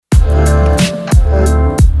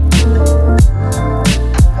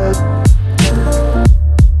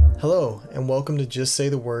welcome to Just Say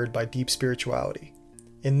the Word by Deep Spirituality.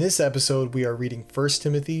 In this episode, we are reading 1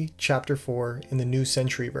 Timothy chapter 4 in the New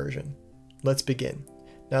Century Version. Let's begin.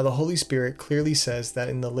 Now the Holy Spirit clearly says that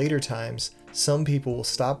in the later times, some people will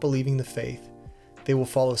stop believing the faith. They will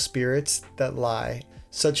follow spirits that lie.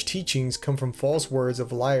 Such teachings come from false words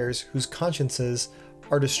of liars whose consciences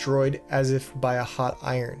are destroyed as if by a hot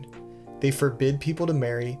iron. They forbid people to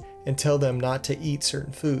marry and tell them not to eat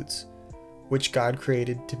certain foods, which God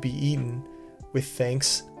created to be eaten with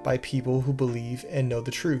thanks by people who believe and know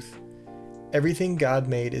the truth. Everything God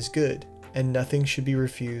made is good, and nothing should be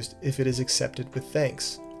refused if it is accepted with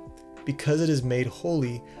thanks, because it is made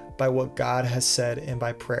holy by what God has said and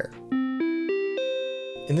by prayer.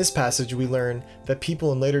 In this passage, we learn that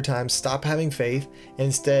people in later times stop having faith and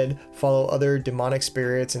instead follow other demonic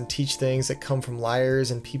spirits and teach things that come from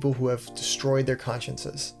liars and people who have destroyed their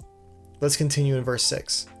consciences. Let's continue in verse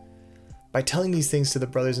 6. By telling these things to the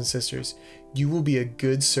brothers and sisters, you will be a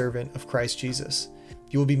good servant of Christ Jesus.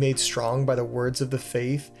 You will be made strong by the words of the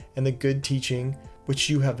faith and the good teaching which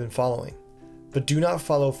you have been following. But do not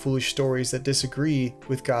follow foolish stories that disagree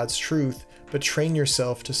with God's truth, but train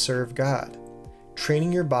yourself to serve God.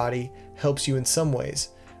 Training your body helps you in some ways,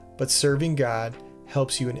 but serving God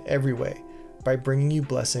helps you in every way by bringing you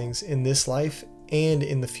blessings in this life and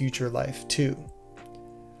in the future life too.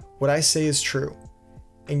 What I say is true,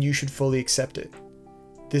 and you should fully accept it.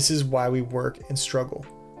 This is why we work and struggle.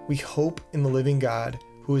 We hope in the living God,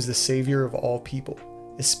 who is the Savior of all people,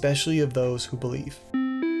 especially of those who believe.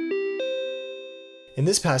 In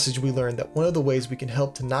this passage, we learn that one of the ways we can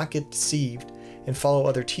help to not get deceived and follow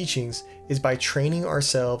other teachings is by training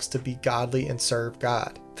ourselves to be godly and serve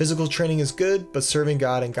God. Physical training is good, but serving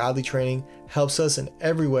God and godly training helps us in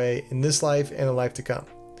every way in this life and the life to come.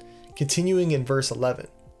 Continuing in verse 11.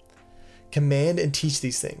 Command and teach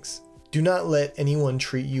these things. Do not let anyone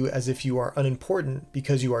treat you as if you are unimportant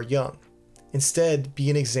because you are young. Instead, be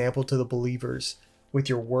an example to the believers with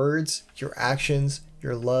your words, your actions,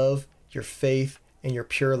 your love, your faith, and your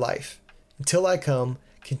pure life. Until I come,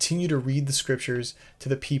 continue to read the scriptures to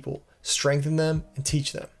the people, strengthen them, and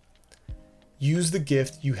teach them. Use the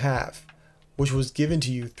gift you have, which was given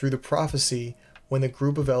to you through the prophecy when the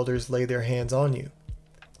group of elders laid their hands on you.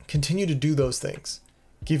 Continue to do those things.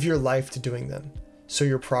 Give your life to doing them, so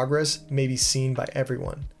your progress may be seen by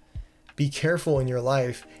everyone. Be careful in your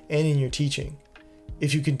life and in your teaching.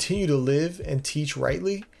 If you continue to live and teach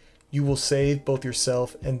rightly, you will save both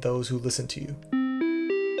yourself and those who listen to you.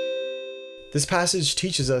 This passage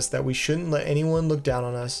teaches us that we shouldn't let anyone look down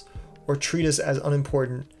on us or treat us as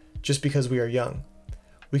unimportant just because we are young.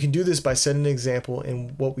 We can do this by setting an example in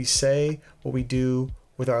what we say, what we do,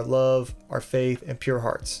 with our love, our faith, and pure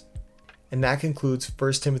hearts. And that concludes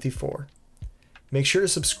 1 Timothy 4. Make sure to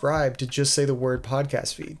subscribe to Just Say the Word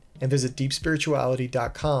podcast feed and visit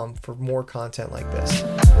deepspirituality.com for more content like this.